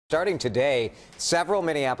Starting today, several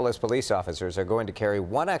Minneapolis police officers are going to carry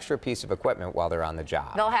one extra piece of equipment while they're on the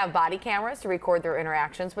job. They'll have body cameras to record their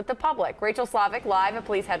interactions with the public. Rachel Slavik live at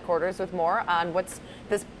police headquarters with more on what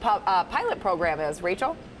this pilot program is.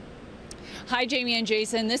 Rachel? Hi, Jamie and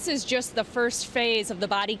Jason. This is just the first phase of the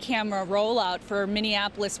body camera rollout for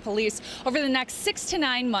Minneapolis police. Over the next 6 to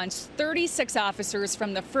 9 months, 36 officers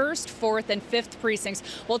from the 1st, 4th, and 5th precincts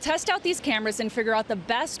will test out these cameras and figure out the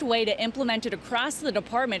best way to implement it across the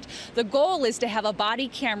department. The goal is to have a body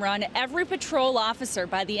camera on every patrol officer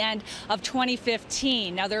by the end of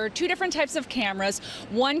 2015. Now, there are two different types of cameras.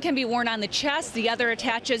 One can be worn on the chest, the other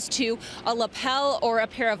attaches to a lapel or a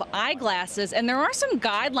pair of eyeglasses. And there are some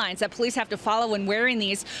guidelines that police have to follow when wearing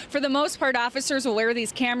these. For the most part, officers will wear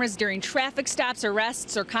these cameras during traffic stops,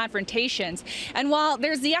 arrests, or confrontations. And while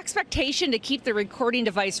there's the expectation to keep the recording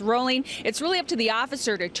device rolling, it's really up to the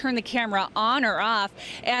officer to turn the camera on or off.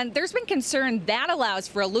 And there's been concern that allows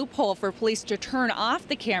for a loophole for police to turn off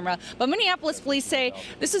the camera. But Minneapolis police say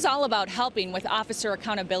this is all about helping with officer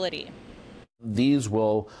accountability. These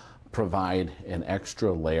will provide an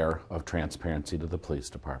extra layer of transparency to the police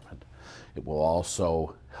department. It will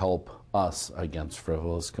also help us against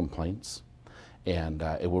frivolous complaints, and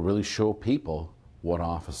it will really show people what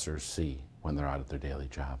officers see when they're out at their daily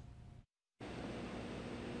job.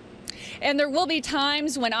 And there will be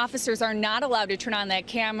times when officers are not allowed to turn on that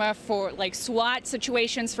camera for like SWAT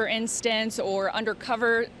situations, for instance, or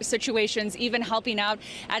undercover situations, even helping out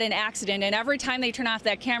at an accident. And every time they turn off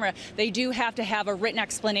that camera, they do have to have a written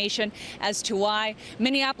explanation as to why.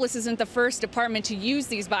 Minneapolis isn't the first department to use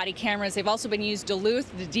these body cameras. They've also been used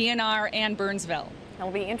Duluth, the DNR, and Burnsville.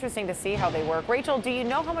 It'll be interesting to see how they work. Rachel, do you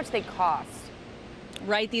know how much they cost?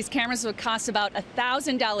 Right, these cameras would cost about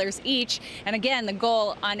 $1,000 each. And again, the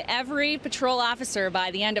goal on every patrol officer by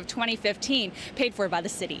the end of 2015, paid for by the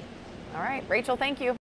city. All right, Rachel, thank you.